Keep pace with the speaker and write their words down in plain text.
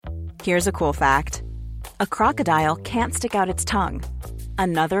Here's a cool fact. A crocodile can't stick out its tongue.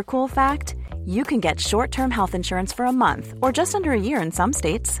 Another cool fact, you can get short-term health insurance for a month or just under a year in some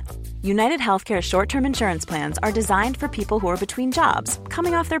states. United Healthcare short-term insurance plans are designed for people who are between jobs,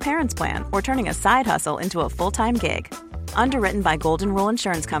 coming off their parents' plan, or turning a side hustle into a full-time gig. Underwritten by Golden Rule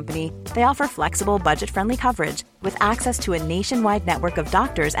Insurance Company, they offer flexible, budget-friendly coverage with access to a nationwide network of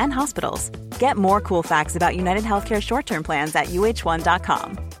doctors and hospitals. Get more cool facts about United Healthcare short-term plans at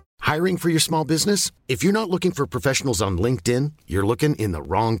uh1.com. Hiring for your small business? If you're not looking for professionals on LinkedIn, you're looking in the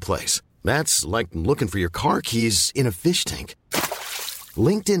wrong place. That's like looking for your car keys in a fish tank.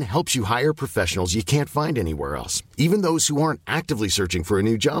 LinkedIn helps you hire professionals you can't find anywhere else, even those who aren't actively searching for a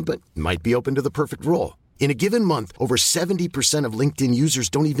new job but might be open to the perfect role. In a given month, over 70% of LinkedIn users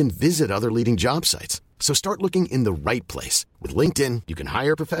don't even visit other leading job sites. So start looking in the right place. With LinkedIn, you can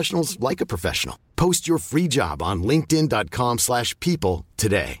hire professionals like a professional. Post your free job on linkedin.com/people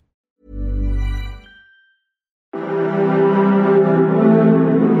today.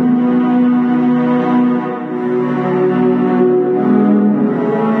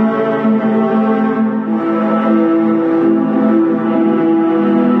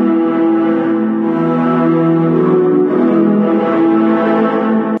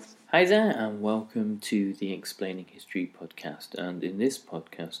 Hi there and welcome to the Explaining History podcast, and in this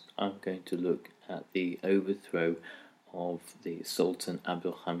podcast I'm going to look at the overthrow of the Sultan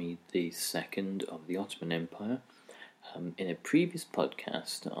Abdulhamid II of the Ottoman Empire. In a previous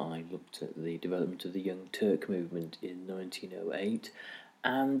podcast I looked at the development of the Young Turk movement in 1908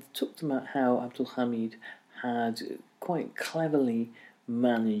 and talked about how Abdulhamid had quite cleverly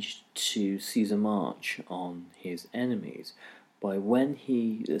managed to seize a march on his enemies by, when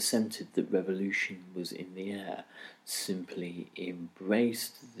he scented that revolution was in the air, simply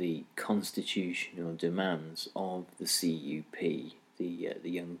embraced the constitutional demands of the CUP, the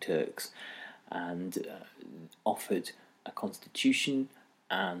Young Turks, and offered a constitution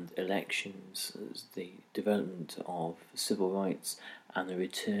and elections as the development of civil rights and a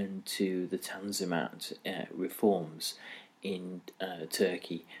return to the Tanzimat reforms in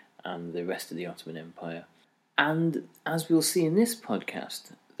Turkey and the rest of the Ottoman Empire. And as we'll see in this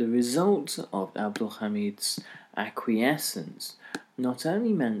podcast, the result of Abdulhamid's acquiescence not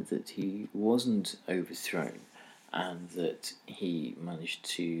only meant that he wasn't overthrown and that he managed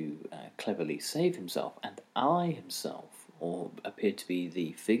to cleverly save himself and ally himself, or appear to be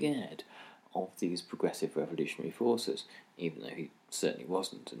the figurehead of these progressive revolutionary forces, even though he certainly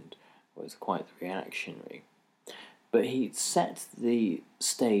wasn't and was quite reactionary. But he set the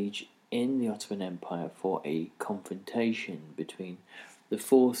stage in the Ottoman Empire for a confrontation between the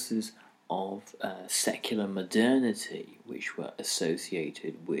forces of secular modernity, which were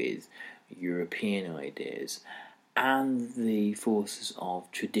associated with European ideas, and the forces of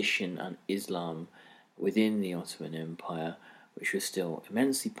tradition and Islam within the Ottoman Empire, which were still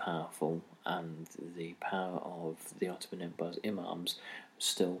immensely powerful, and the power of the Ottoman Empire's imams was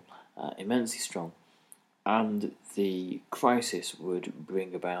still immensely strong. And the crisis would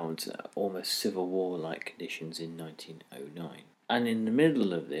bring about almost civil war-like conditions in 1909. And in the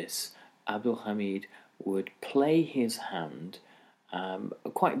middle of this, Abdulhamid would play his hand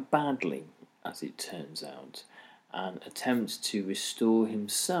quite badly, as it turns out, and attempt to restore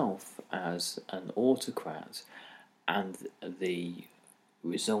himself as an autocrat. And the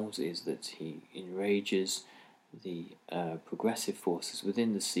result is that he enrages the progressive forces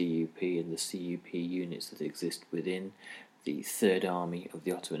within the CUP and the CUP units that exist within the Third Army of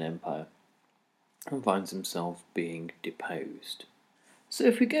the Ottoman Empire, and finds himself being deposed. So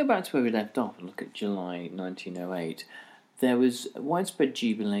if we go back to where we left off and look at July 1908, there was widespread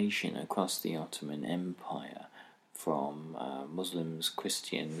jubilation across the Ottoman Empire from Muslims,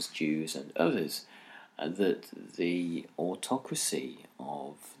 Christians, Jews and others that the autocracy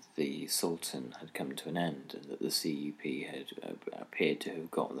of the Sultan had come to an end and that the CUP had appeared to have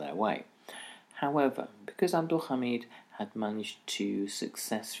got their way. However, because Abdulhamid had managed to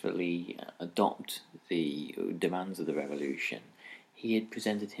successfully adopt the demands of the revolution, he had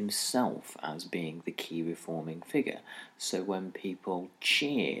presented himself as being the key reforming figure. So when people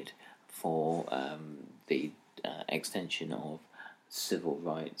cheered for the extension of civil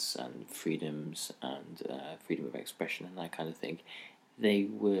rights and freedoms and freedom of expression and that kind of thing, they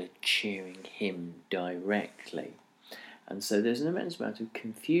were cheering him directly. And so there's an immense amount of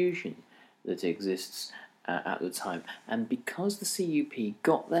confusion that exists at the time. And because the CUP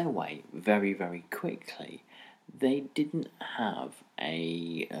got their way very, very quickly, they didn't have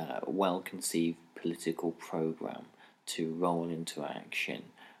a well-conceived political programme to roll into action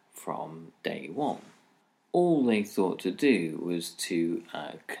from day one. All they thought to do was to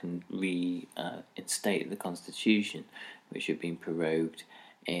reinstate the constitution, which had been prorogued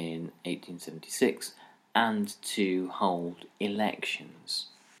in 1876, and to hold elections.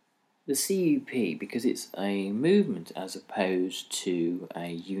 The CUP, because it's a movement as opposed to a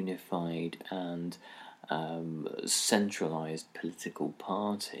unified and centralised political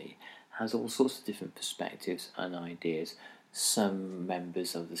party, has all sorts of different perspectives and ideas. Some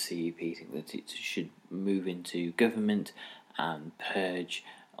members of the CUP think that it should move into government and purge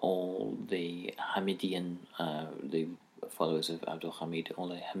all the Hamidian, the followers of Abdul Hamid, all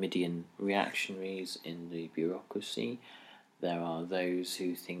the Hamidian reactionaries in the bureaucracy. There are those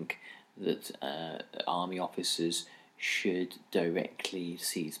who think that army officers should directly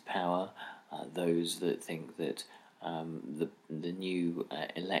seize power, those that think that the new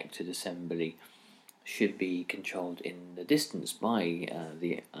elected assembly should be controlled in the distance by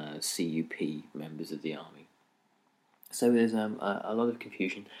the CUP members of the army. So there's a lot of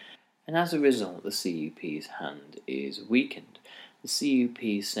confusion, and as a result the CUP's hand is weakened. The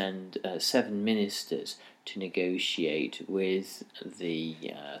CUP send 7 ministers to negotiate with the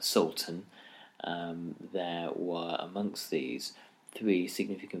Sultan. There were amongst these 3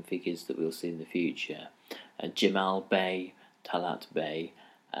 significant figures that we'll see in the future: Jamal Bey, Talat Bey,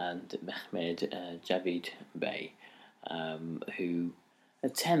 and Mehmed Javid Bey, who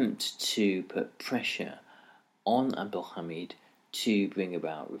attempt to put pressure on Abdul Hamid to bring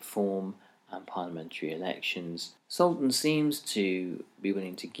about reform and parliamentary elections. Sultan seems to be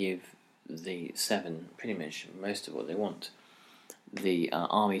willing to give the 7 pretty much most of what they want. The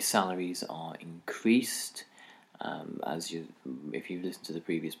army salaries are increased. If you've listened to the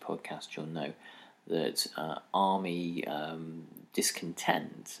previous podcast, you'll know that army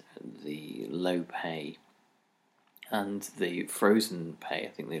discontent, the low pay and the frozen pay, I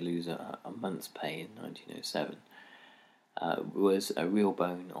think they lose a month's pay in 1907, was a real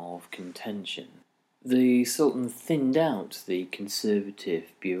bone of contention. The Sultan thinned out the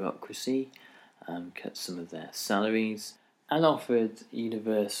conservative bureaucracy, cut some of their salaries, and offered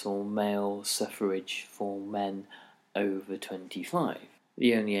universal male suffrage for men over 25.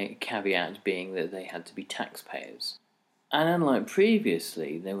 The only caveat being that they had to be taxpayers. And unlike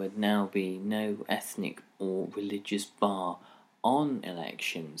previously, there would now be no ethnic or religious bar on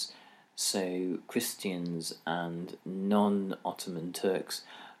elections, so Christians and non-Ottoman Turks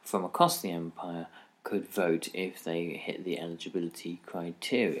from across the empire could vote if they hit the eligibility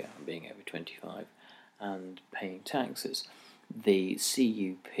criteria, being over 25 and paying taxes. The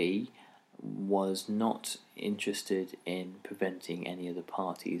CUP was not interested in preventing any of the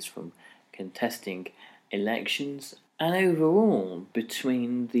parties from contesting elections, and overall,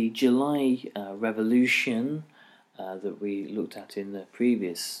 between the July Revolution that we looked at in the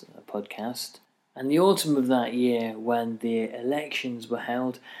previous podcast and the autumn of that year when the elections were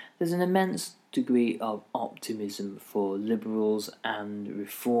held, there's an immense degree of optimism for liberals and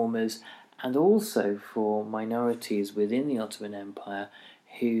reformers, and also for minorities within the Ottoman Empire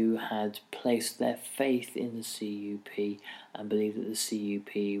who had placed their faith in the CUP and believed that the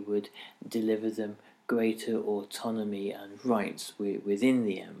CUP would deliver them greater autonomy and rights within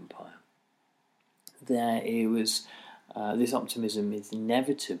the empire. This optimism is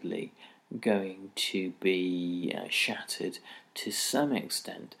inevitably going to be shattered to some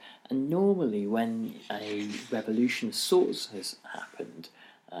extent, and normally when a revolution of sorts has happened,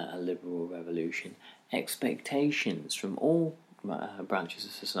 a liberal revolution, expectations from all branches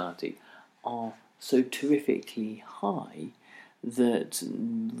of society are so terrifically high that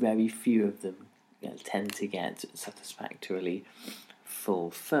very few of them tend to get satisfactorily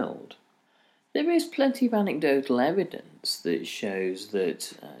fulfilled. There is plenty of anecdotal evidence that shows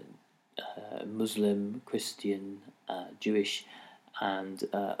that Muslim, Christian, Jewish and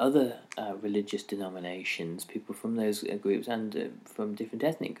other religious denominations, people from those groups and from different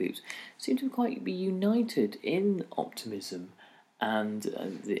ethnic groups, seem to quite be united in optimism and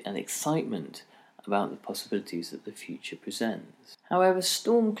excitement about the possibilities that the future presents. However,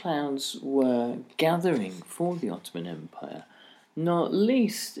 storm clouds were gathering for the Ottoman Empire, not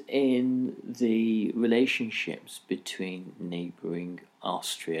least in the relationships between neighbouring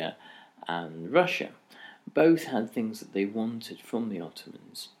Austria and Russia. Both had things that they wanted from the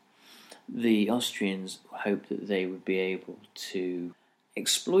Ottomans. The Austrians hoped that they would be able to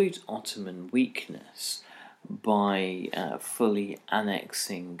exploit Ottoman weakness by fully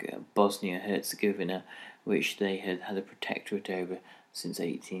annexing Bosnia-Herzegovina, which they had had a protectorate over since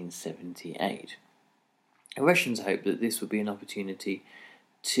 1878. The Russians hoped that this would be an opportunity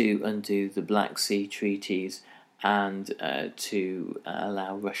to undo the Black Sea treaties and to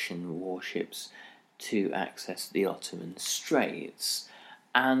allow Russian warships to access the Ottoman Straits,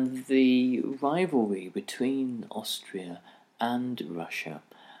 and the rivalry between Austria and Russia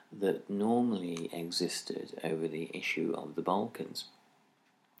that normally existed over the issue of the Balkans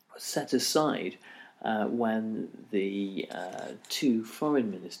was set aside when the two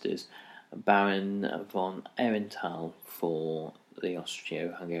foreign ministers, Baron von Aehrenthal for the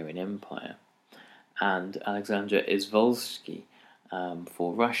Austro-Hungarian Empire and Alexander Izvolsky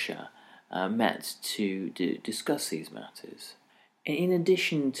for Russia, met to discuss these matters. In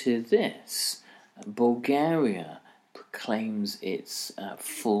addition to this, Bulgaria proclaims its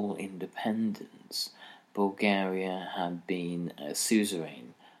full independence. Bulgaria had been a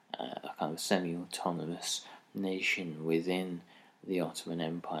suzerain, a kind of semi-autonomous nation within the Ottoman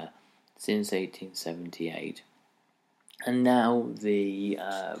Empire since 1878. And now the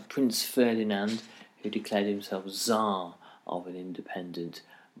Prince Ferdinand, who declared himself Tsar of an independent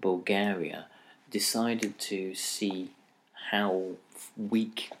Bulgaria, decided to see how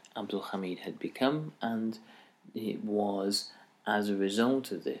weak Abdulhamid had become, and it was as a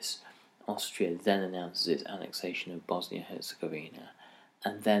result of this Austria then announces its annexation of Bosnia-Herzegovina,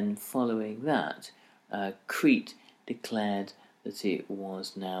 and then following that Crete declared that it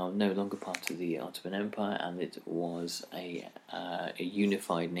was now no longer part of the Ottoman Empire and it was a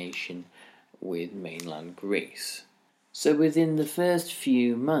unified nation with mainland Greece. So within the first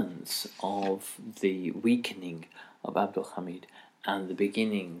few months of the weakening of Abdulhamid and the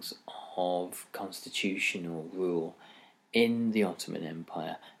beginnings of constitutional rule in the Ottoman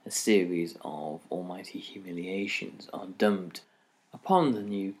Empire, a series of almighty humiliations are dumped upon the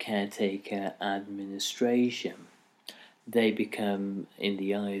new caretaker administration. They become, in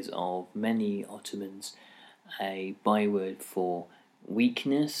the eyes of many Ottomans, a byword for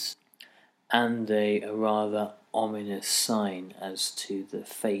weakness and a rather ominous sign as to the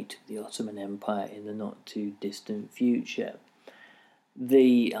fate of the Ottoman Empire in the not too distant future.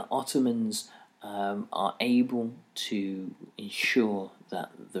 The Ottomans are able to ensure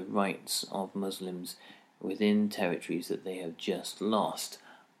that the rights of Muslims within territories that they have just lost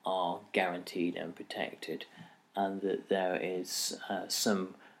are guaranteed and protected, and that there is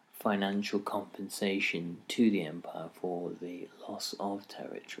some financial compensation to the empire for the loss of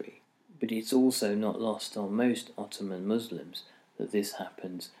territory. But it's also not lost on most Ottoman Muslims that this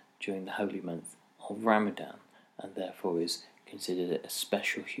happens during the holy month of Ramadan, and therefore is considered a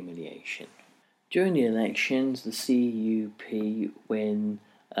special humiliation. During the elections, the CUP win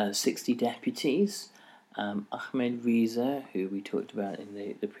 60 deputies. Ahmed Reza, who we talked about in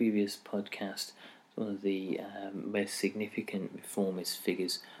the previous podcast, one of the most significant reformist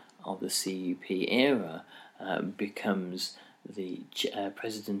figures of the CUP era, becomes the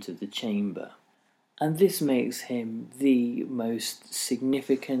president of the chamber. And this makes him the most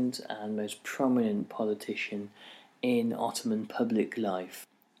significant and most prominent politician in Ottoman public life.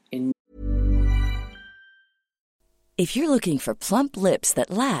 If you're looking for plump lips that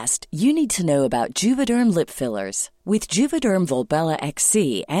last, you need to know about Juvederm lip fillers. With Juvederm Volbella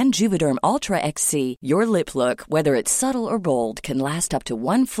XC and Juvederm Ultra XC, your lip look, whether it's subtle or bold, can last up to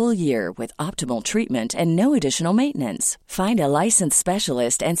 1 full year with optimal treatment and no additional maintenance. Find a licensed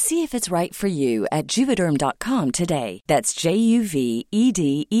specialist and see if it's right for you at Juvederm.com today. That's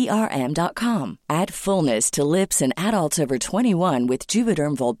JUVEDERM.com. Add fullness to lips in adults over 21 with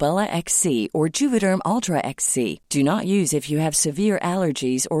Juvederm Volbella XC or Juvederm Ultra XC. Do not use if you have severe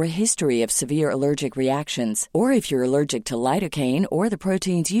allergies or a history of severe allergic reactions, or if you're allergic to lidocaine or the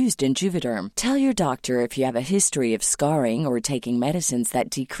proteins used in Juvederm. Tell your doctor if you have a history of scarring or taking medicines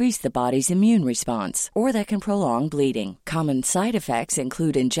that decrease the body's immune response or that can prolong bleeding. Common side effects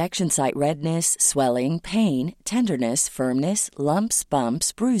include injection site redness, swelling, pain, tenderness, firmness, lumps,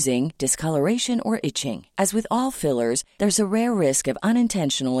 bumps, bruising, discoloration, or itching. As with all fillers, there's a rare risk of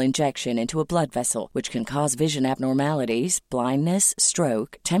unintentional injection into a blood vessel, which can cause vision abnormalities, blindness,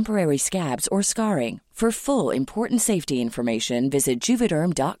 stroke, temporary scabs, or scarring. For full, important safety information, visit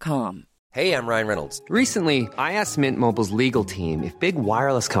Juvederm.com. Hey, I'm Ryan Reynolds. Recently, I asked Mint Mobile's legal team if big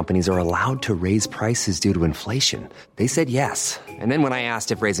wireless companies are allowed to raise prices due to inflation. They said yes. And then when I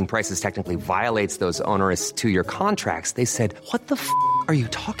asked if raising prices technically violates those onerous 2-year contracts, they said, "What the f*** are you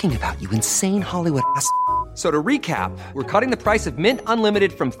talking about, you insane Hollywood ass?" So to recap, we're cutting the price of Mint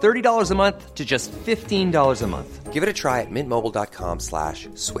Unlimited from $30 a month to just $15 a month. Give it a try at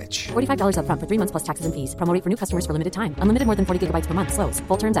mintmobile.com/switch. $45 up front for 3 months plus taxes and fees. Promo rate for new customers for limited time. Unlimited more than 40 gigabytes per month. Slows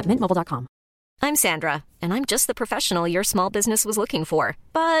full terms at mintmobile.com. I'm Sandra, and I'm just the professional your small business was looking for.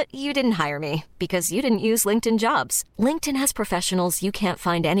 But you didn't hire me because you didn't use LinkedIn Jobs. LinkedIn has professionals you can't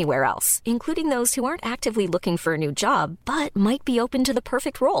find anywhere else, including those who aren't actively looking for a new job, but might be open to the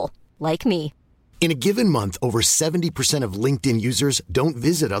perfect role, like me. In a given month, over 70% of LinkedIn users don't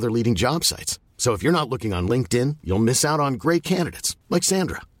visit other leading job sites. So if you're not looking on LinkedIn, you'll miss out on great candidates like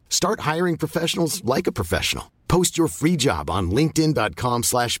Sandra. Start hiring professionals like a professional. Post your free job on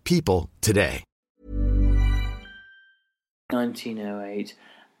linkedin.com/people today. 1908,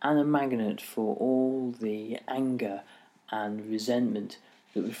 and a magnet for all the anger and resentment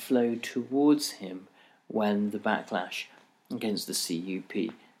that would flow towards him when the backlash against the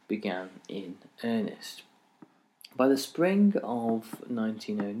CUP began in earnest. By the spring of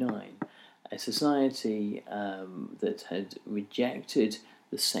 1909, a society that had rejected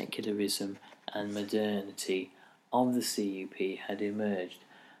the secularism and modernity of the CUP had emerged,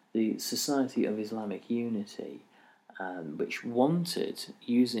 the Society of Islamic Unity, which wanted,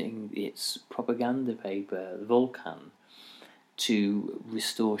 using its propaganda paper Volkan, to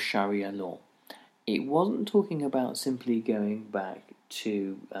restore Sharia law. It wasn't talking about simply going back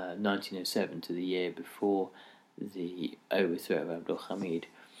to 1907, to the year before the overthrow of Abdul Hamid,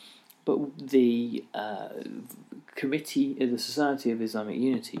 but the committee of the Society of Islamic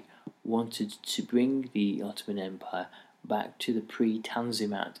Unity wanted to bring the Ottoman Empire back to the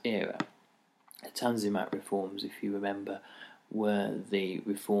pre-Tanzimat era. The Tanzimat reforms, if you remember, were the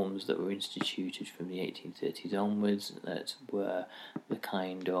reforms that were instituted from the 1830s onwards, that were the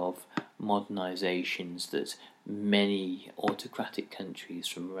kind of modernizations that many autocratic countries,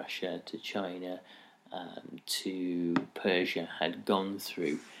 from Russia to China to Persia, had gone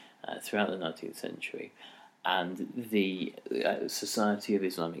through throughout the 19th century. And the Society of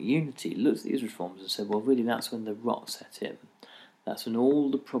Islamic Unity looked at these reforms and said, well, really, that's when the rot set in. That's when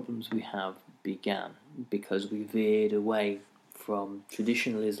all the problems we have began, because we veered away from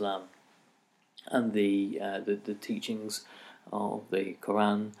traditional Islam and the teachings of the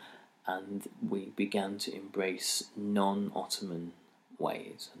Quran, and we began to embrace non-Ottoman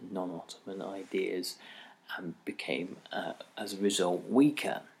ways, non-Ottoman ideas, and became, as a result,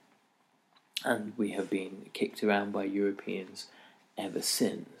 weaker. And we have been kicked around by Europeans ever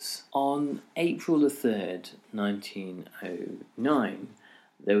since. On April the 3rd, 1909,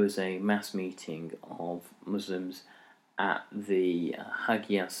 there was a mass meeting of Muslims at the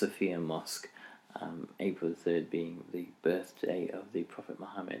Hagia Sophia Mosque, April the 3rd being the birthday of the Prophet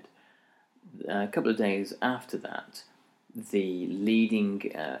Muhammad. A couple of days after that, the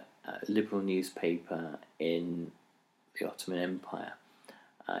leading liberal newspaper in the Ottoman Empire,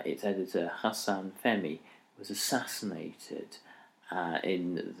 its editor Hassan Fehmi, was assassinated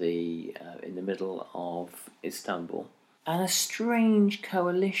in the middle of Istanbul, and a strange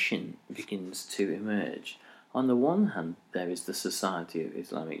coalition begins to emerge. On the one hand, there is the Society of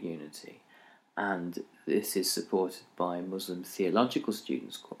Islamic Unity, and this is supported by Muslim theological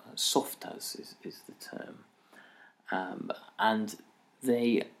students. Softas is the term, and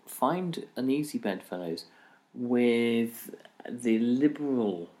they find uneasy bedfellows with the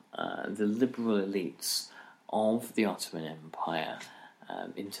liberal elites of the Ottoman Empire,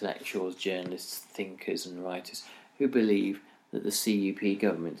 intellectuals, journalists, thinkers and writers, who believe that the CUP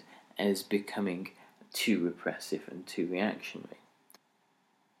government is becoming too repressive and too reactionary.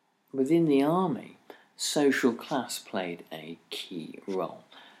 Within the army, social class played a key role.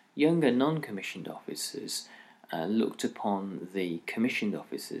 Younger non-commissioned officers looked upon the commissioned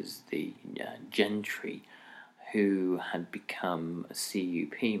officers, the gentry, who had become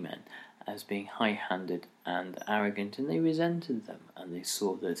CUP men, as being high-handed and arrogant, and they resented them, and they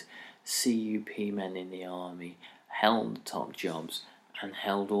saw that CUP men in the army held the top jobs and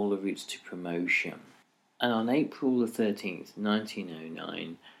held all the routes to promotion. And on April the 13th,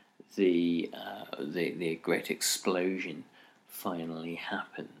 1909, the great explosion finally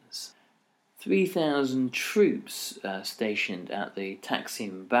happens. 3,000 troops stationed at the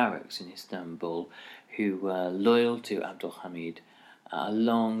Taksim barracks in Istanbul, who were loyal to Abdul Hamid,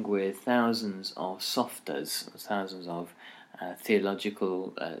 along with thousands of softas, thousands of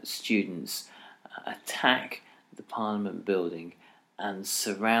theological students, attack the Parliament building and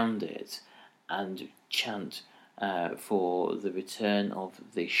surround it and chant for the return of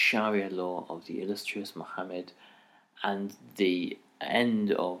the Sharia law of the illustrious Muhammad and the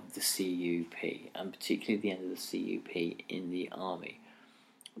end of the CUP, and particularly the end of the CUP in the army.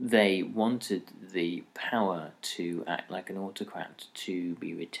 They wanted the power to act like an autocrat to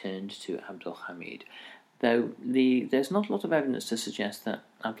be returned to Abdul Hamid, though there's not a lot of evidence to suggest that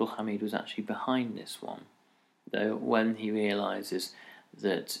Abdul Hamid was actually behind this one. Though when he realises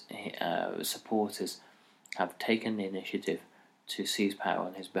that supporters have taken the initiative to seize power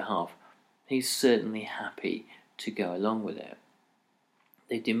on his behalf, he's certainly happy to go along with it.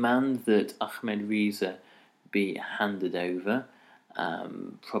 They demand that Ahmed Reza be handed over,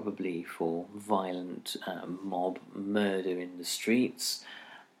 probably for violent mob murder in the streets,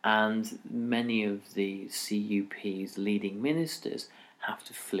 and many of the CUP's leading ministers have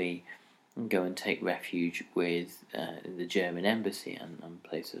to flee and go and take refuge with the German embassy and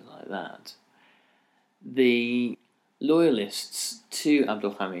places like that. The loyalists to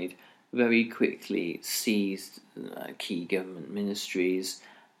Abdul Hamid very quickly seized key government ministries,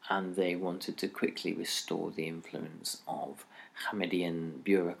 and they wanted to quickly restore the influence of Hamidian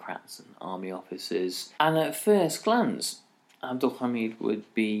bureaucrats and army officers. And at first glance, Abdul Hamid would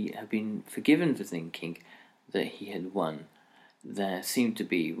have been forgiven for thinking that he had won. There seemed to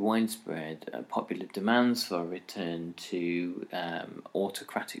be widespread popular demands for a return to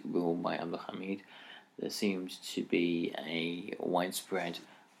autocratic rule by Abdul Hamid. There seemed to be a widespread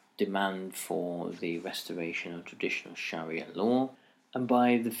demand for the restoration of traditional Sharia law. And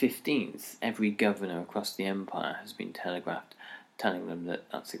by the 15th, every governor across the empire has been telegraphed telling them that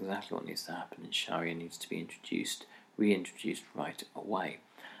that's exactly what needs to happen, and Sharia needs to be reintroduced right away.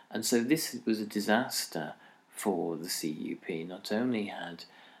 And so this was a disaster for the CUP. Not only had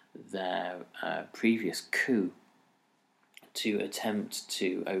their previous coup to attempt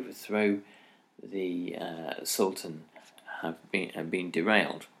to overthrow the Sultan have been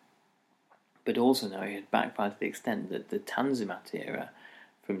derailed, but also now he had backfired to the extent that the Tanzimat era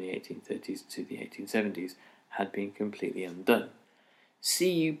from the 1830s to the 1870s had been completely undone.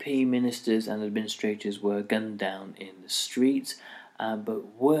 CUP ministers and administrators were gunned down in the streets,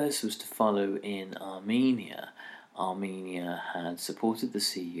 but worse was to follow in Armenia. Armenia had supported the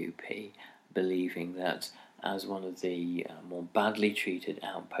CUP, believing that as one of the more badly treated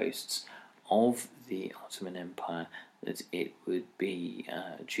outposts of the Ottoman Empire, that it would be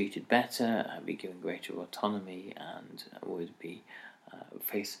treated better, be given greater autonomy, and would be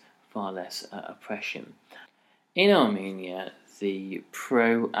face far less oppression. In Armenia, the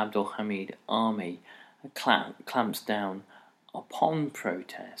pro-Abdul Hamid army clamps down upon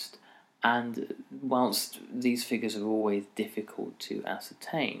protest, and whilst these figures are always difficult to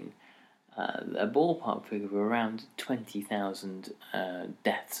ascertain, a ballpark figure of around 20,000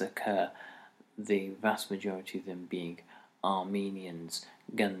 deaths occur, the vast majority of them being Armenians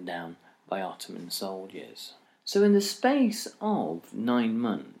gunned down by Ottoman soldiers. So in the space of 9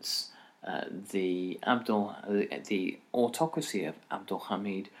 months, the autocracy of Abdul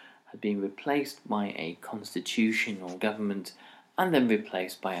Hamid had been replaced by a constitutional government, and then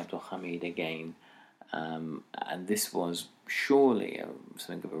replaced by Abdul Hamid again. And this was surely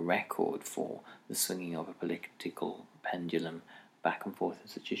something of a record for the swinging of a political pendulum back and forth in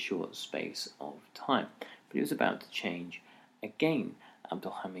such a short space of time. But it was about to change again.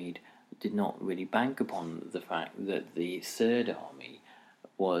 Abdul Hamid did not really bank upon the fact that the Third Army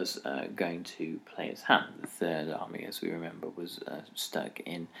was going to play its hand. The Third Army, as we remember, was stuck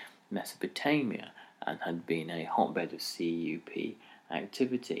in Mesopotamia and had been a hotbed of CUP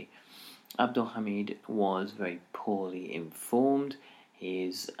activity. Abdul Hamid was very poorly informed.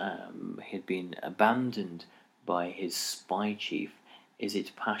 He had been abandoned by his spy chief,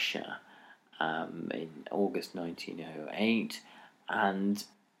 Izzet Pasha, in August 1908, and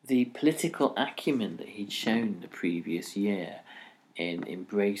the political acumen that he'd shown the previous year in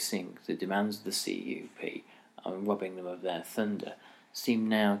embracing the demands of the CUP and robbing them of their thunder seemed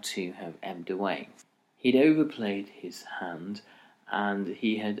now to have ebbed away. He'd overplayed his hand, and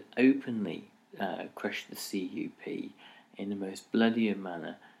he had openly crushed the CUP in the most bloody of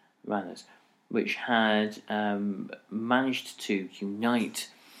manners, which had managed to unite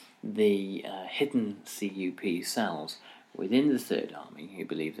the hidden CUP cells within the Third Army, who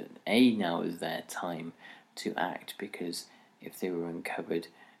believed that now was their time to act, because if they were uncovered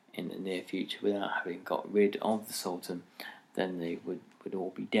in the near future without having got rid of the Sultan, then they would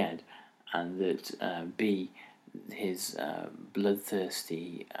all be dead, and that his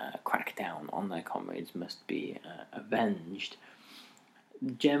bloodthirsty crackdown on their comrades must be avenged.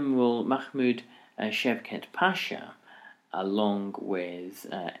 General Mahmud Shevket Pasha, along with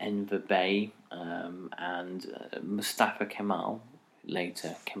Enver Bey and Mustafa Kemal,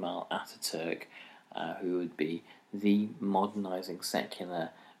 later Kemal Ataturk, who would be the modernising secular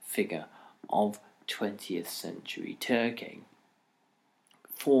figure of 20th century Turkey,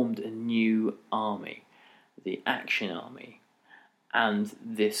 formed a new army, the Action Army, and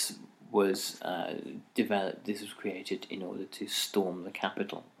this was developed. This was created in order to storm the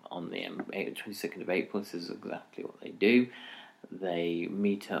capital on the 22nd of April. This is exactly what they do. They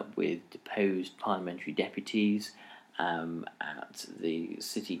meet up with deposed parliamentary deputies at the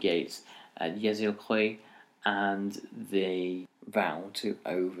city gates at Yazilkhoy, and they vow to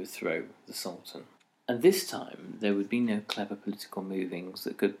overthrow the Sultan. And this time there would be no clever political movings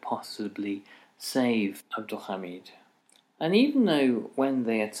that could possibly save Abdulhamid. And even though when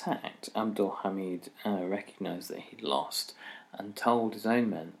they attacked, Abdulhamid recognised that he'd lost and told his own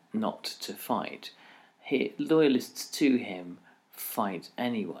men not to fight, loyalists to him fight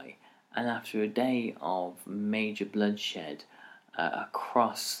anyway. And after a day of major bloodshed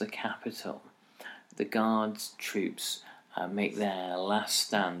across the capital, the Guards troops make their last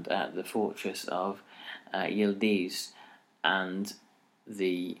stand at the fortress of Yildiz, and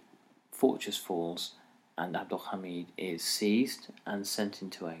the fortress falls and Abdulhamid is seized and sent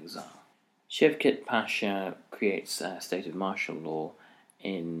into exile. Şevket Pasha creates a state of martial law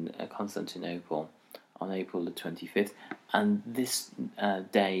in Constantinople on April the 25th, and this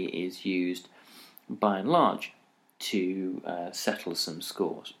day is used by and large to settle some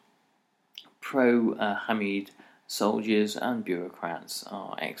scores. Pro-Hamid soldiers and bureaucrats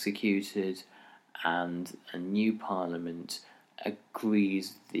are executed, and a new parliament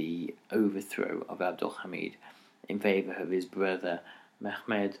agrees the overthrow of Abdulhamid in favour of his brother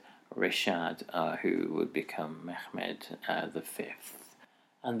Mehmed Reshad, who would become Mehmed V.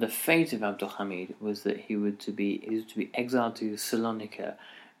 And the fate of Abdulhamid was that he was to be exiled to Salonika,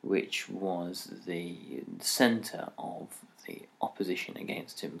 which was the centre of the opposition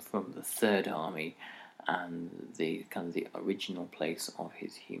against him from the Third Army and the original place of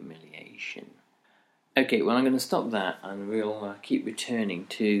his humiliation. Okay, well, I'm going to stop that, and we'll keep returning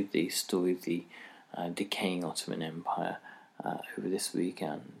to the story of the decaying Ottoman Empire over this week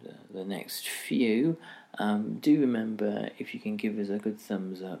and the next few. Do remember, if you can give us a good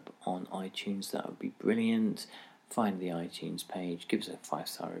thumbs up on iTunes, that would be brilliant. Find the iTunes page, give us a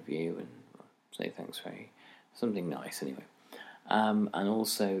 5-star review, and say thanks for something nice anyway. And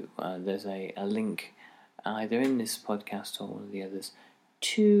also, there's a link either in this podcast or one of the others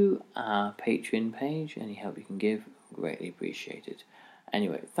to our Patreon page. Any help you can give, greatly appreciated.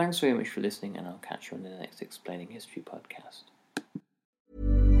 Anyway, thanks very much for listening, and I'll catch you on the next Explaining History podcast.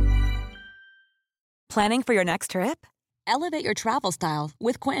 Planning for your next trip? Elevate your travel style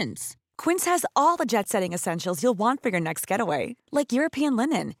with Quince. Quince has all the jet-setting essentials you'll want for your next getaway, like European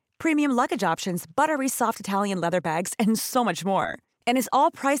linen, premium luggage options, buttery soft Italian leather bags, and so much more. And is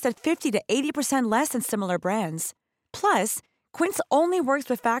all priced at 50 to 80% less than similar brands. Plus, Quince only works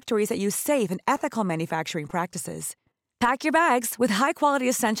with factories that use safe and ethical manufacturing practices. Pack your bags with high-quality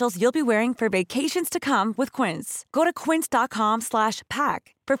essentials you'll be wearing for vacations to come with Quince. Go to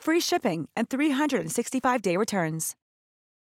quince.com/pack for free shipping and 365-day returns.